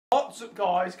What's up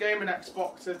guys, Gaming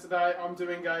Xboxer. Today I'm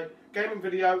doing a gaming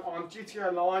video on GTA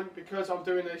Online because I'm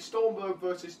doing a Stromberg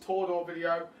Vs Toreador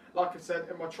video, like I said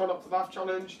in my Try Not to Laugh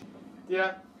challenge.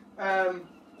 Yeah,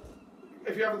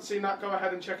 if you haven't seen that, go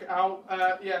ahead and check it out.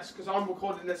 Yes, because I'm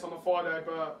recording this on a Friday,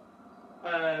 but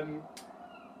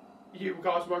you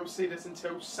guys won't see this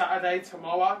until Saturday,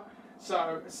 tomorrow.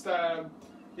 So it's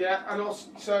yeah, and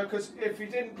also because if you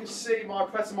didn't see my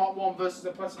Press Mark 1 versus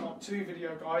the Press Mark 2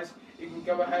 video, guys, you can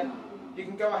go ahead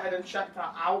and check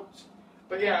that out.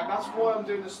 But yeah, that's why I'm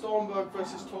doing the Stromberg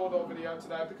Vs Toreador video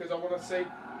today, because I want to see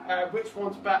which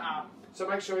one's better. So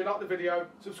make sure you like the video,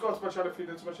 subscribe to my channel if you're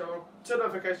new to my channel, turn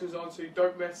notifications on so you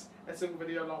don't miss a single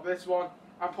video like this one,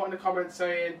 and put in the comments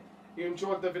saying you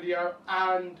enjoyed the video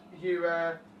and you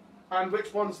and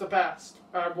which one's the best.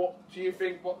 What do you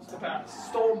think? What's the best,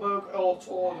 Stromberg or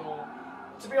Toreador?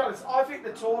 To be honest, I think the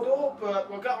Toreador, but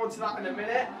we'll get onto that in a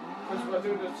minute because we're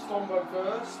doing the Stromberg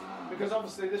first. Because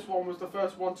obviously this one was the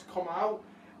first one to come out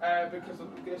because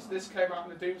this came out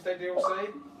in the Doomsday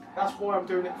DLC. That's why I'm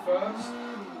doing it first.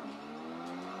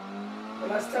 But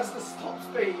let's test the top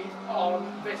speed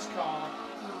on this car.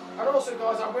 And also,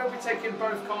 guys, I will be taking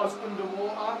both cars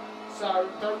underwater. So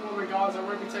don't worry, guys, I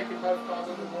will be taking both cars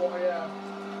underwater. Yeah.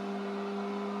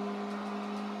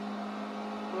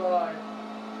 Right.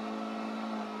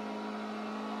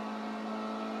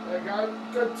 There we go.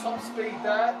 Good top speed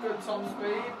there. Good top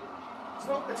speed.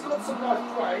 It's got some nice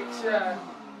brakes. Yeah.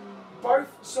 Both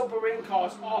submarine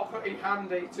cars are pretty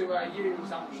handy to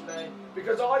use actually,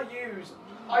 because I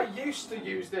used to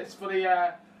use this for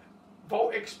the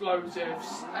vault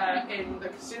explosives in the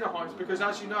casino heights, because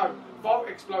as you know, vault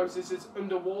explosives is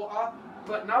underwater.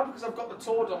 But now because I've got the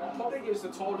Toreador, I'll probably use the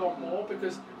Toreador more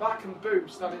because that can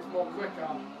boost and it's more quicker.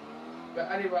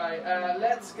 But anyway,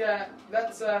 let's see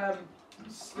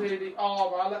the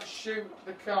armour. Let's shoot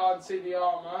the car and see the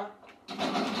armour. And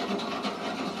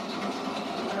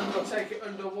we'll take it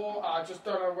underwater. I just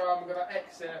don't know where I'm going to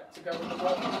exit to go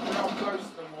underwater. I'm now close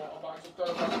to the water, but I just don't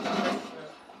know where I'm going to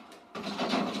exit.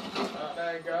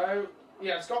 There you go.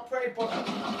 Yeah, it's got pretty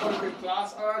bulletproof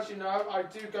glass, and as you know, I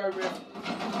do go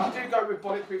with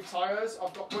bulletproof tyres.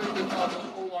 I've got bulletproof tyres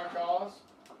on all my cars.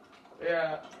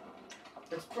 Yeah,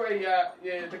 it's pretty. Yeah,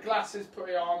 the glass is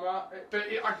pretty armour,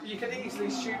 but you can easily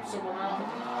shoot someone out of it,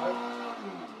 you know.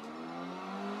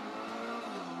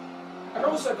 And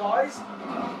also guys,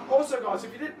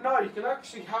 if you didn't know, you can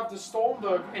actually have the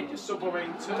Stromberg in your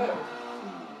submarine too.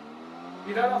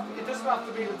 You don't have to, it doesn't have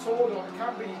to be the Toreador, it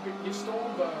can be your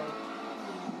Stromberg.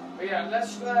 But yeah,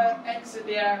 let's exit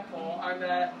the airport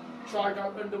and try and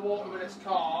go underwater with this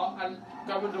car, and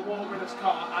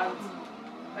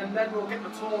then we'll get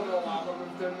the Toreador out when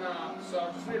we've done that. So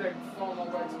I just need to find my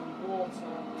way to the water.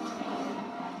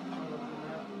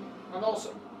 And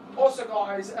also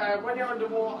guys, when you're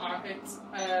underwater, it's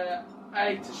A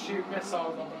to shoot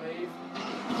missiles, I believe.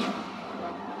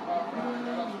 Okay,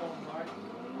 that's one way.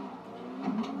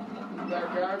 There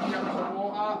we go, get into the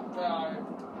water.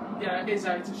 Yeah, it is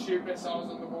A to shoot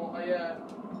missiles underwater, yeah.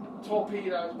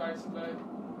 Torpedoes, basically.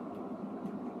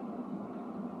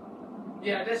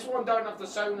 Yeah, this one don't have the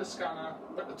sonar scanner,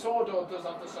 but the Toreador does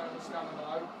have the sonar scanner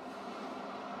though.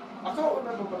 I can't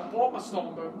remember when I bought my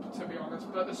Stromberg, to be honest,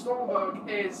 but the Stromberg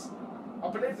is, I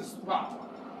believe this, wow,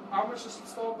 how much is the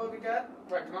Stromberg again?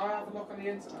 Wait, can I have a look on the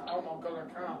internet? Oh my god, I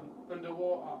can.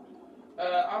 Underwater.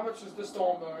 How much is the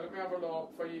Stromberg? Let me have a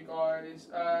look for you guys.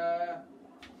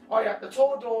 Oh yeah, the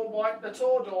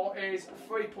Toreador is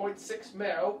 3.6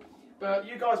 mil, but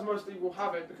you guys mostly will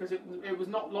have it because it was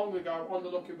not long ago on the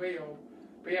Lucky Wheel.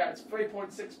 But yeah, it's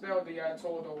 3.6 mil the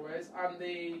Toreador is, and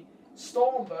the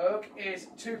Stromberg is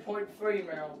 2.3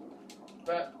 mil.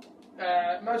 But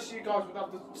most of you guys would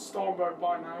have the Stromberg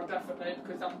by now, definitely,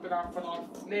 because that's been out for like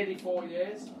nearly 4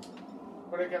 years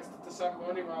when it gets to December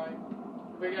anyway.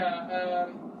 But yeah,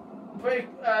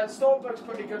 Stromberg's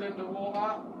pretty good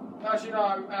underwater. As you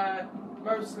know,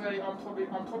 mostly I'm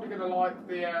probably going to like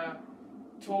the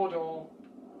Toreador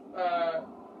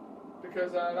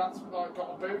because that's like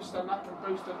got a boost, and that can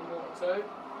boost underwater too.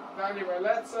 But anyway,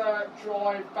 let's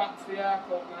drive back to the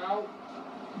airport now.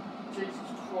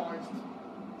 Jesus Christ.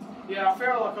 Yeah, I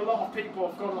feel like a lot of people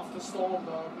have gone off the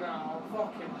Stromberg now.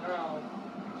 Fucking hell.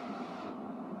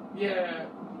 Yeah.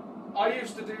 I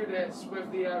used to do this with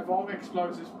the vault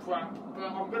explosives prep, but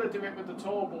I'm going to do it with the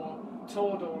Toreador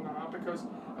now because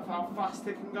of how fast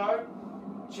it can go.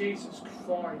 Jesus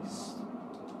Christ.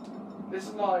 This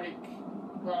is like,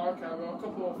 well, okay, well, a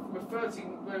couple of, we're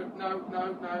 13, no.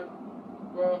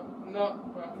 Well, not,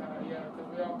 okay, yeah,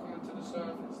 because we are coming to the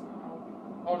surface now.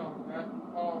 Hold on a minute.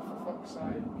 Oh, for fuck's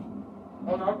sake.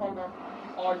 Hold on.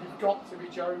 Oh, you've got to be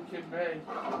joking me.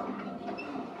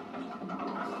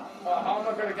 How am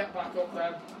I going to get back up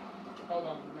then? Hold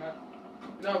on a minute.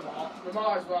 You know what? We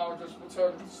might as well just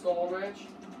return it to storage.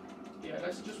 Yeah,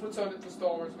 let's just return it to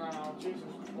storage now. Jesus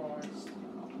Christ.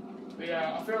 But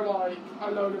yeah, I feel like a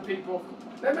load of people...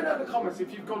 Let me know in the comments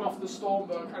if you've gone off the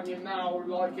Stromberg and you're now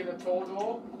liking a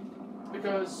Toreador.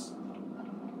 Because...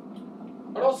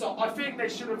 And also, I think they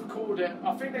should have called it...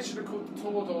 I think they should have called the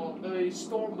Toreador the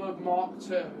Stromberg Mark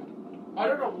II. I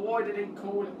don't know why they didn't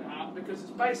call it that, because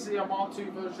it's basically a Mark II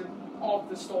version of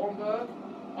the Stromberg.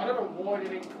 I don't know why they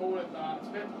didn't call it that. It's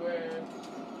a bit weird.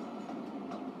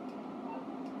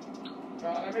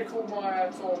 Right, let me call my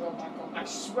Toreador back on. I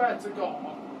swear to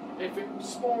God, if it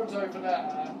spawns over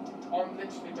there, I'm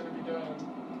literally going to be done.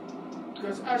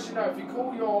 Because as you know, if you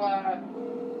call your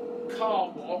car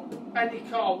warp, any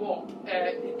car warp,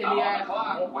 in the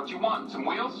airport, what you want? Some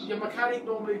wheels? your mechanic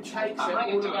normally takes it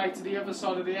all the way to the other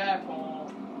side of the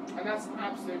airport. And that's an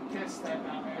absolute piss then,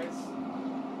 that is.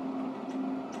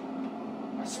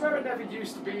 I swear it never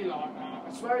used to be like that.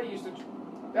 I swear it used to...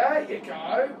 There you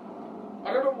go!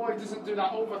 I don't know why he doesn't do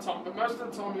that all the time, but most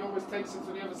of the time he always takes it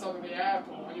to the other side of the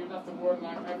airport and you'd have to run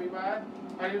like everywhere.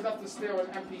 And you'd have to steal an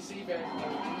NPC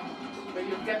vehicle. But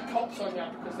you'd get cops on you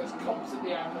because there's cops at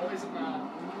the airport, isn't there?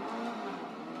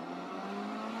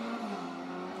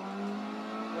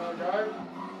 There we go.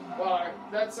 Right,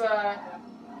 let's see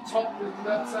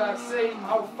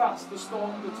how fast the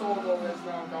Toreador is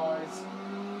now, guys.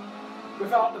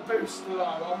 Without the boost though,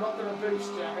 I'm not going to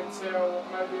boost yet until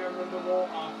maybe I'm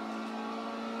underwater.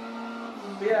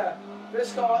 But yeah,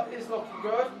 this car is looking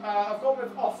good. I've gone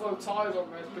with off-road tyres on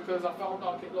this because I felt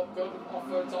like it looked good with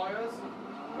off-road tyres.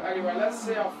 But anyway, let's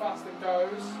see how fast it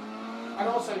goes. And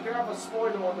also, you can have a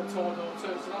spoiler on the Toreador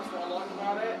too, so that's what I like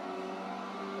about it.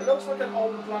 It looks like an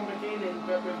old Lamborghini,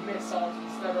 but with missiles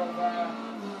instead of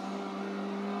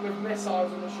with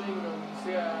missiles and machine guns.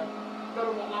 Yeah, don't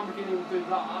know what Lamborghini will do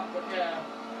that, but yeah.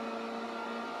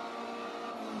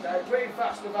 Okay, pretty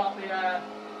fast without the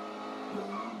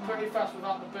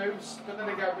boost. But then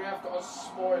again, we have got a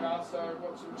spoiler, so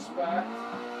what to expect.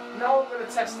 Now I'm going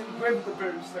to test it with the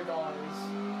booster, guys.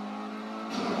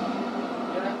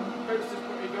 Yeah, the boost is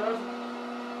pretty good.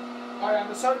 Oh yeah,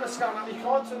 the sonar scanner, you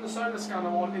can't turn the sonar scanner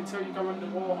on until you go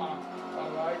underwater, by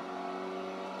the way.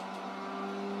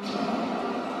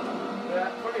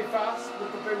 Yeah, pretty fast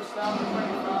with the boost now,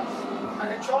 pretty fast. And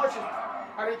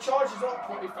it charges up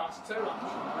pretty fast too,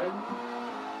 actually.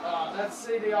 Let's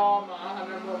see the armour and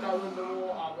then we'll go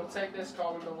underwater. We'll take this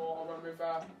car underwater when we've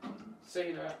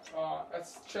seen it.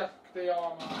 Let's check the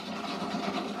armour.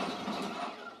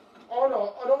 Oh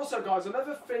no, and also guys,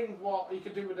 another thing what you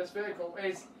can do with this vehicle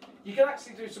is you can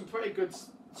actually do some pretty good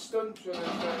stunts with this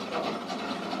vehicle.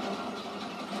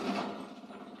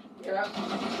 Yeah.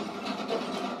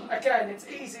 Again, it's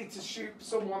easy to shoot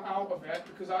someone out of it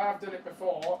because I have done it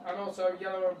before, and also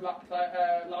yellow and black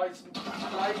license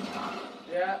plate.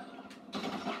 Yeah.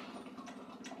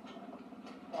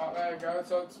 Right, there you go.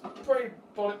 So it's pretty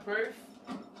bulletproof.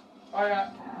 Oh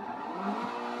yeah.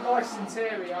 Nice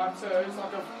interior too.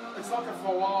 It's like a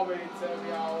Ferrari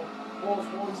interior,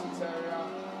 Rolls-Royce interior.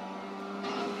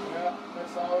 Yeah,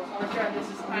 missiles. And again, this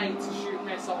is aimed to shoot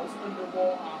missiles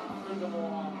underwater.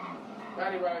 But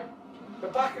anyway, the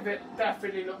back of it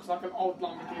definitely looks like an old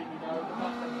Lamborghini though, the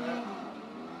back of it.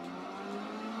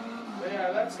 But yeah,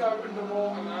 let's go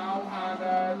underwater now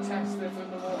and test it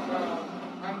underwater now.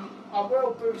 And I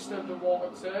will boost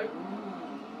underwater too.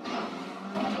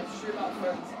 Let's shoot that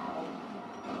fence out.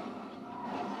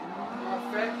 Can I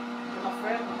fit?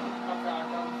 Okay, I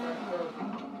can fit. Good.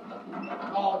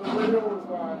 Oh, the wheels,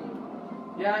 man.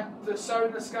 Yeah, the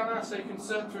sonar scanner so you can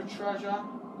search for treasure.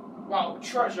 Well,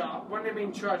 treasure. When they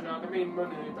mean treasure, they mean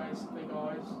money, basically,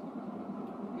 guys.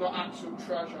 Not actual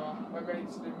treasure. They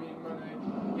mean money.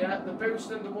 Yeah, the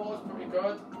boost underwater is pretty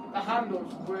good. The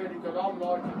handle's really good. I'm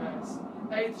liking this.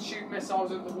 Aid to shoot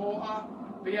missiles underwater.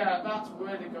 But yeah, that's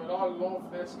really good. I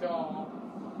love this car.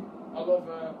 I love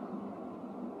it.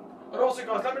 And also,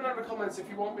 guys, let me know in the comments if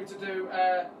you want me to do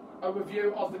a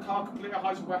review of the car completely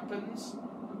has weapons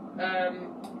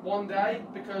one day,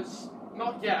 because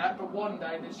not yet, but one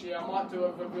day this year I might do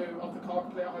a review of the car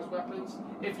completely has weapons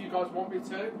if you guys want me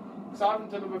to, because I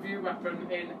haven't done a review weapon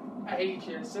in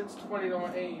ages, since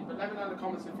 2019. But let me know in the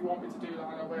comments if you want me to do that,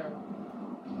 and I will.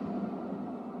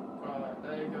 Right,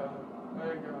 there you go.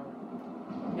 There you go.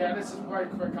 Yeah, this is way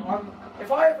quicker.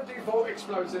 If I ever do vault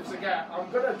explosives again, I'm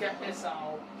gonna get this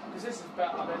out. Because this is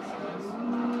better, this is.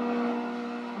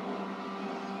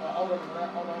 Hold on a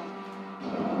minute, hold on.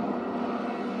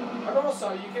 And also,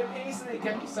 you can easily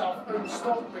get yourself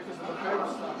unstuck because of the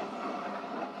booster.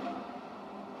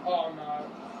 Oh no.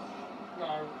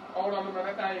 No. Hold on a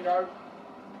minute, there you go.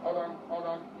 Hold on.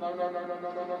 No.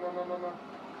 No.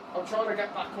 I'm trying to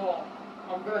get back up.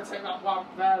 I'm going to take that ramp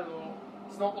there, though.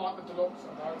 It's not like the deluxe,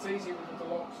 though. It's easy with the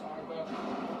deluxe side, but...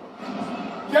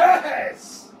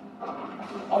 Yes! I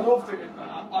love doing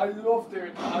that. I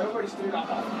always do that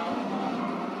off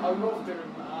camera. I love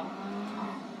doing that.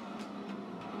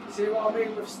 See what I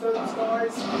mean with stunts,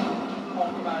 guys?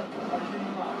 Oh, mate.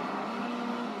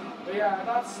 But yeah,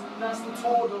 that's the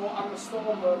Toreador and the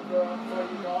Stromberg for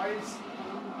you guys.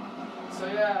 So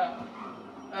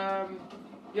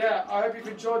yeah, I hope you've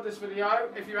enjoyed this video.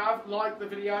 If you have, like the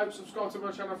video, subscribe to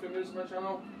my channel if you're new to my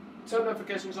channel, turn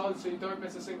notifications on so you don't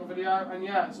miss a single video, and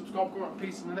yeah, subscribe, comment,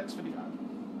 peace in the next video.